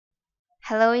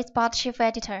Hello, it's BotChief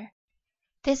editor.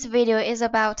 This video is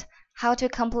about how to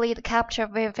complete Captcha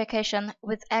verification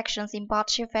with actions in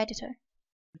BotChief editor.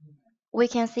 We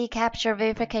can see Captcha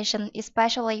verification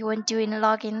especially when doing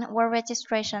login or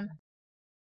registration.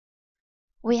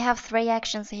 We have 3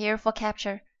 actions here for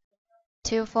Captcha: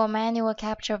 2 for manual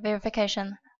Captcha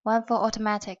verification, 1 for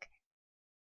automatic.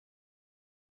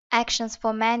 Actions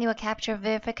for manual Captcha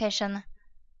verification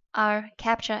are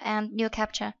Captcha and new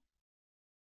Captcha.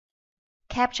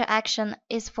 Captcha action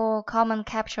is for common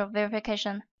Captcha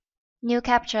verification. New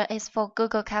Captcha is for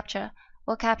Google Captcha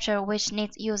or Captcha which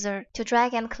needs user to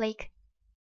drag and click.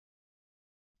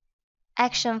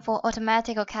 Action for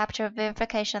automatic Captcha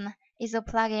verification is a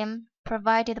plugin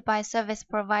provided by service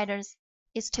providers.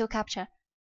 It's to Captcha.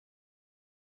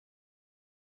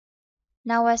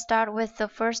 Now I start with the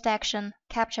first action,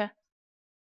 Captcha.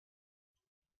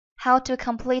 How to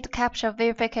complete Captcha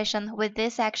verification with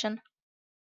this action?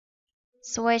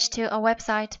 Switch to a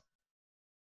website.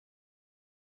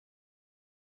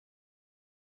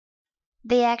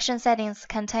 The action settings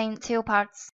contain 2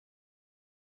 parts.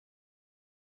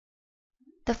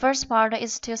 The first part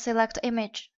is to select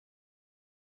image.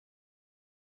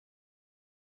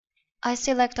 I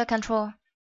select a control.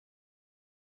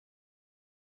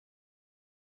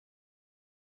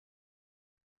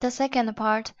 The second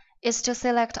part is to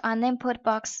select an input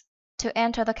box to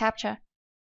enter the Captcha.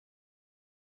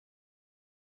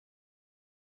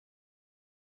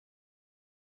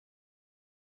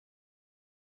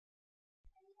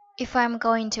 If I'm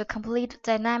going to complete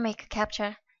dynamic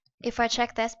Captcha, if I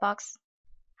check this box,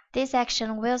 this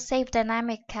action will save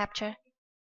dynamic Captcha.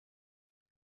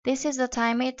 This is the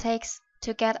time it takes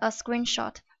to get a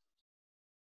screenshot.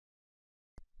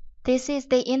 This is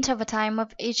the interval time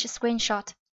of each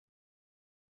screenshot.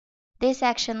 This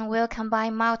action will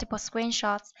combine multiple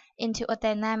screenshots into a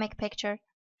dynamic picture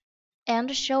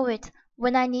and show it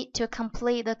when I need to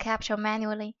complete the Captcha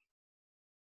manually.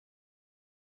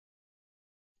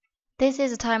 This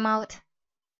is timeout.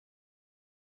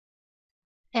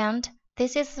 And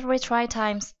this is retry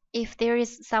times if there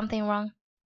is something wrong.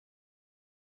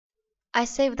 I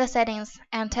save the settings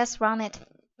and test run it.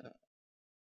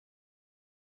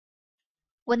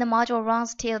 When the module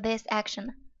runs till this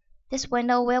action, this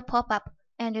window will pop up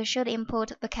and you should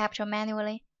input the Captcha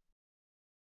manually.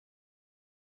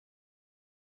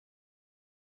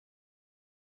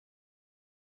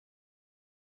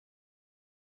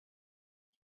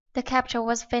 The Captcha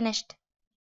was finished.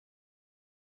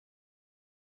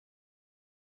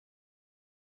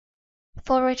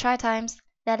 For retry times,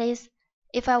 that is,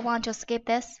 if I want to skip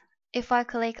this, if I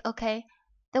click OK,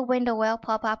 the window will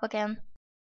pop up again.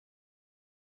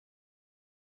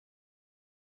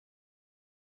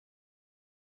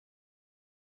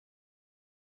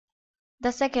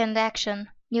 The second action,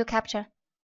 new Captcha.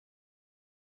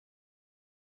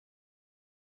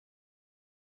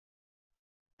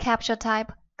 Captcha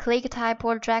type, click type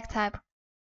or drag type.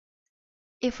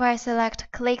 If I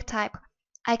select click type,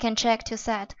 I can check to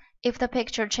set if the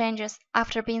picture changes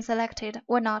after being selected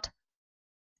or not.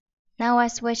 Now I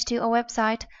switch to a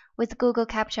website with Google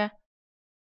Captcha.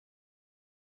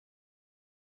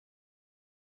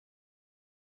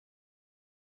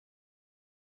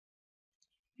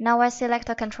 Now I select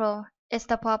a control. It's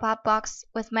the pop-up box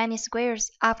with many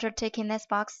squares after ticking this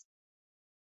box.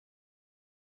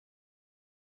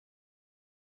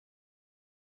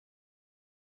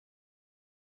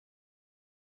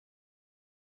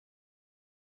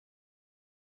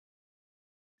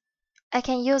 I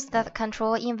can use that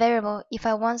control in variable if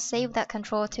I want to save that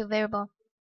control to variable.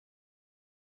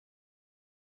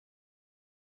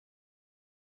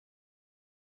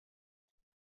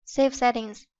 Save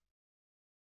settings.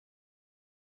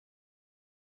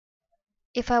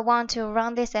 If I want to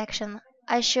run this action,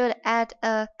 I should add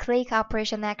a click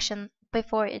operation action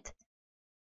before it.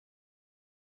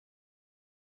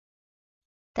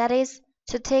 That is,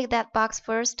 to tick that box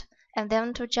first, and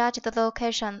then to judge the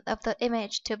location of the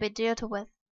image to be dealt with.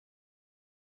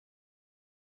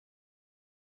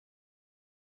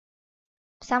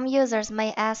 Some users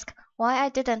may ask why I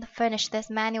didn't finish this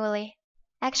manually.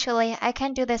 Actually, I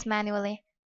can do this manually.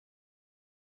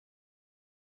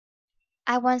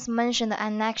 I once mentioned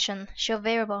an action, show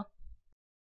variable.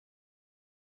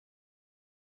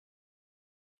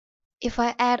 If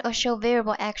I add a show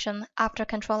variable action after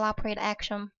control operate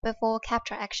action before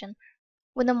Captcha action,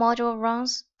 when the module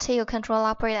runs till control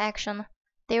operate action,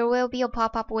 there will be a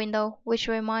pop-up window which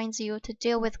reminds you to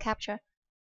deal with Captcha.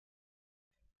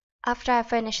 After I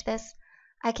finish this,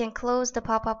 I can close the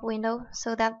pop-up window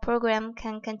so that program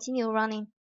can continue running.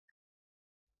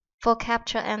 For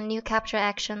Captcha and new Captcha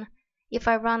action, if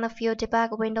I run a few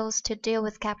debug windows to deal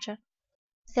with Captcha.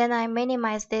 Then I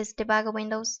minimize these debug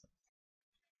windows.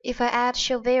 If I add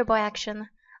show variable action,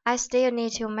 I still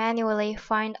need to manually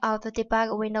find out the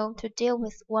debug window to deal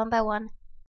with one by one.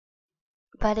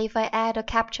 But if I add a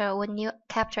captcha with new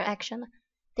capture action,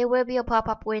 there will be a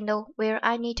pop-up window where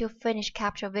I need to finish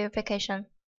capture verification.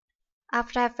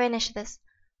 After I finish this,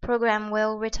 program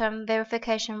will return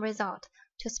verification result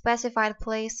to specified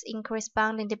place in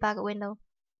corresponding debug window.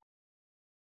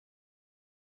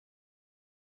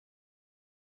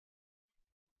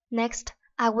 Next,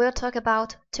 I will talk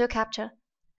about toCaptcha.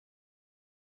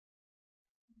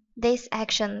 This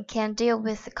action can deal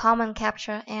with common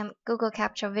captcha and Google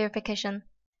Captcha verification.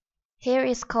 Here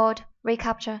is called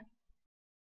Recapture.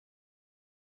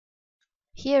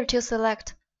 Here to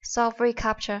select Solve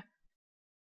Recapture.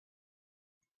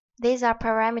 These are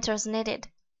parameters needed.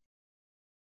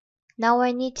 Now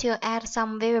I need to add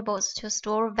some variables to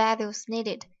store values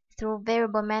needed through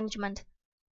variable management.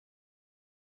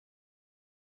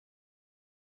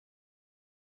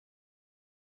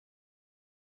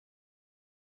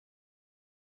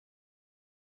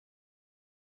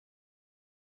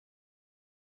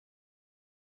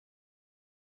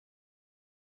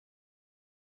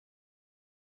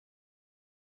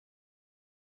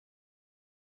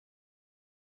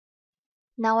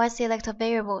 Now I select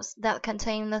variables that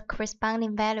contain the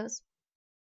corresponding values.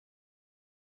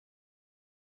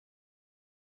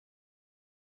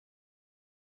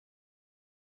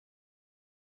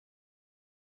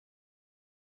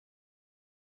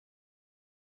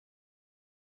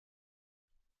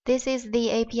 This is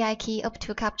the API key of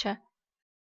toCaptcha.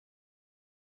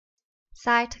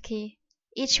 Site key.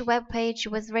 Each web page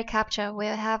with Recapture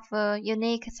will have a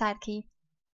unique site key.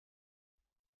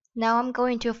 Now I'm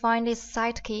going to find this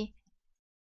site key.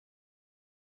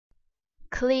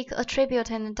 Click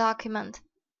Attribute in the document.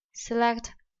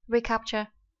 Select Recapture.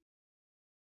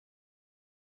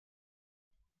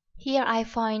 Here I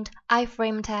find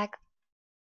iframe tag.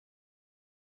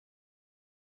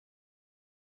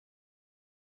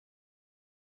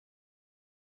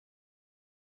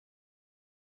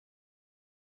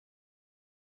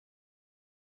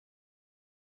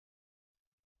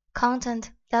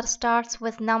 Content that starts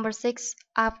with number 6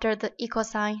 after the equal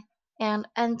sign and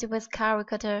ends with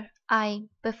character I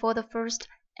before the first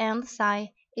and sign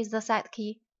is the site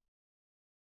key.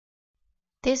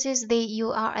 This is the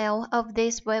URL of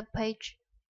this web page.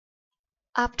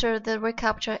 After the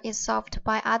recapture is solved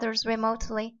by others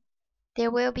remotely,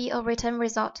 there will be a return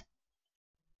result.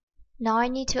 Now I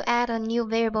need to add a new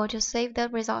variable to save the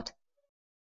result.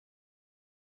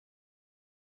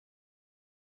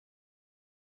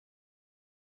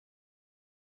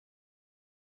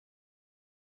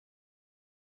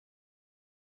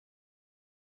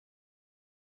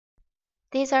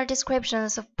 These are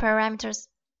descriptions of parameters.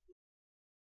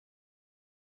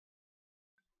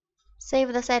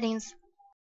 Save the settings.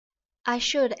 I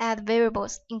should add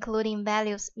variables including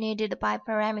values needed by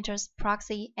parameters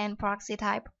proxy and proxy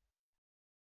type.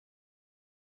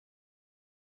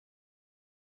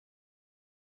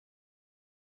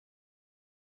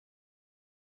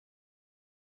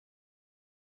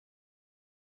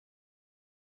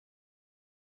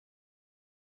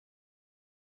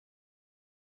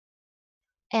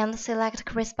 And select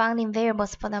corresponding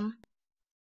variables for them.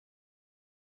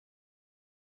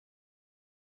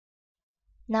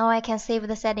 Now I can save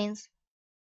the settings.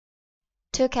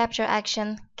 toCaptcha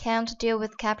action can't deal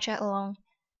with captcha alone,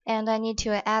 and I need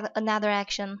to add another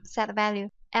action,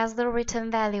 setValue, as the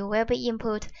return value will be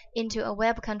input into a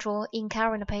web control in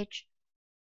current page.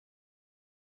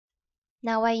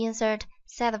 Now I insert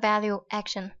setValue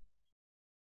action.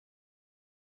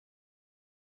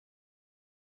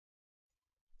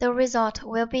 The result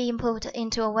will be input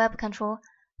into a web control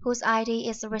whose ID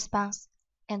is response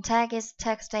and tag is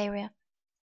text area.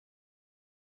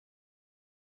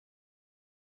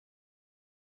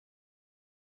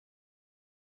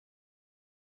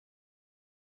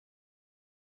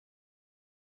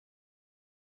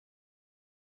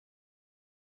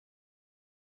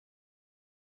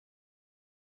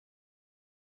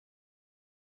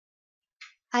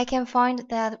 I can find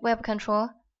that web control,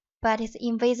 but it's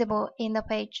invisible in the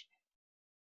page.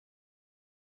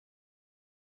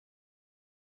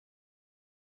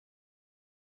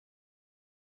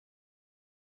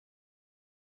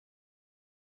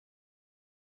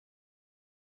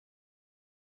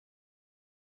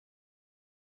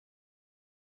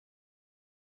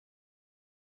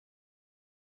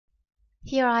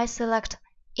 Here I select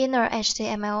inner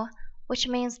HTML, which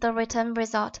means the return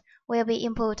result will be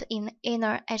input in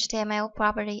inner HTML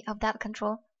property of that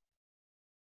control.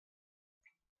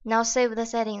 Now save the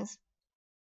settings.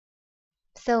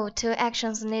 So, 2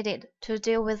 actions needed to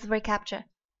deal with Recapture.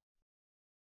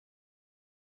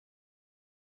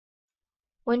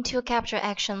 When ToCapture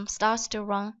action starts to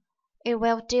run, it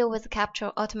will deal with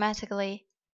capture automatically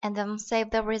and then save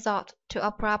the result to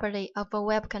a property of a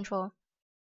web control.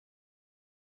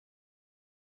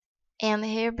 And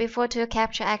here before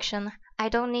ToCapture action, I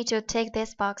don't need to tick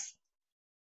this box.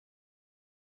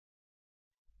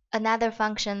 Another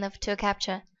function of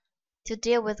ToCapture, to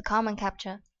deal with common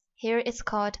capture, here it's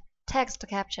called text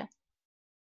capture.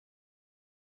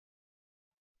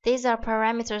 These are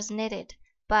parameters needed,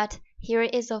 but here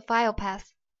is a file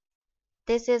path.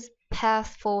 This is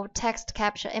path for text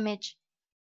capture image.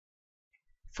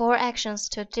 4 actions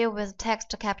to deal with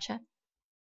text capture.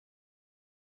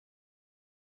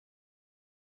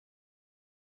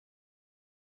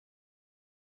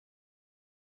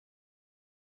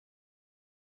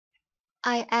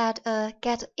 I add a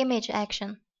getImage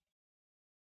action.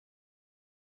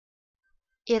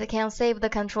 It can save the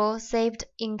control saved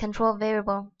in control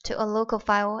variable to a local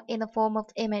file in the form of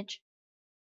image.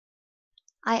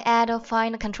 I add a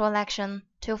find control action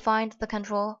to find the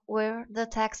control where the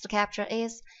text capture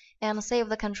is and save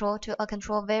the control to a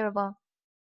control variable.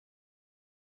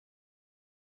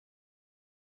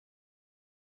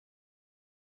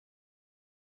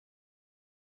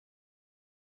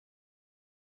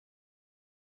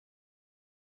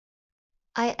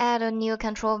 I add a new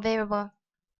control variable.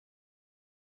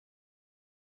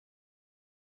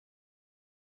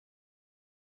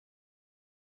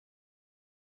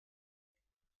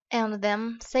 And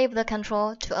then save the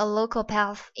control to a local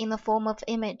path in the form of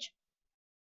image.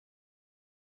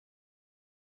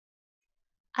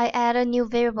 I add a new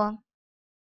variable.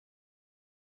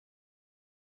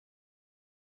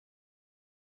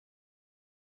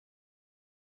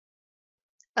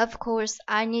 Of course,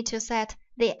 I need to set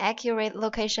the accurate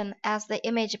location as the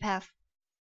image path.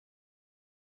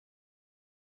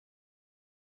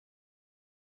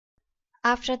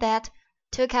 After that,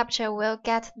 ToCapture will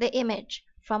get the image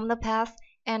from the path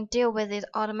and deal with it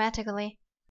automatically.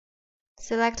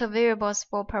 Select variables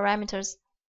for parameters.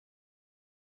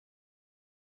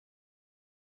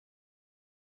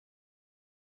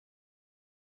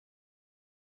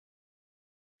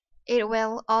 It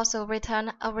will also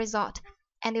return a result,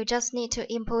 and you just need to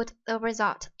input the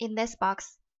result in this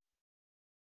box.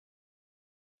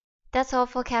 That's all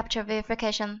for capture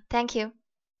verification. Thank you.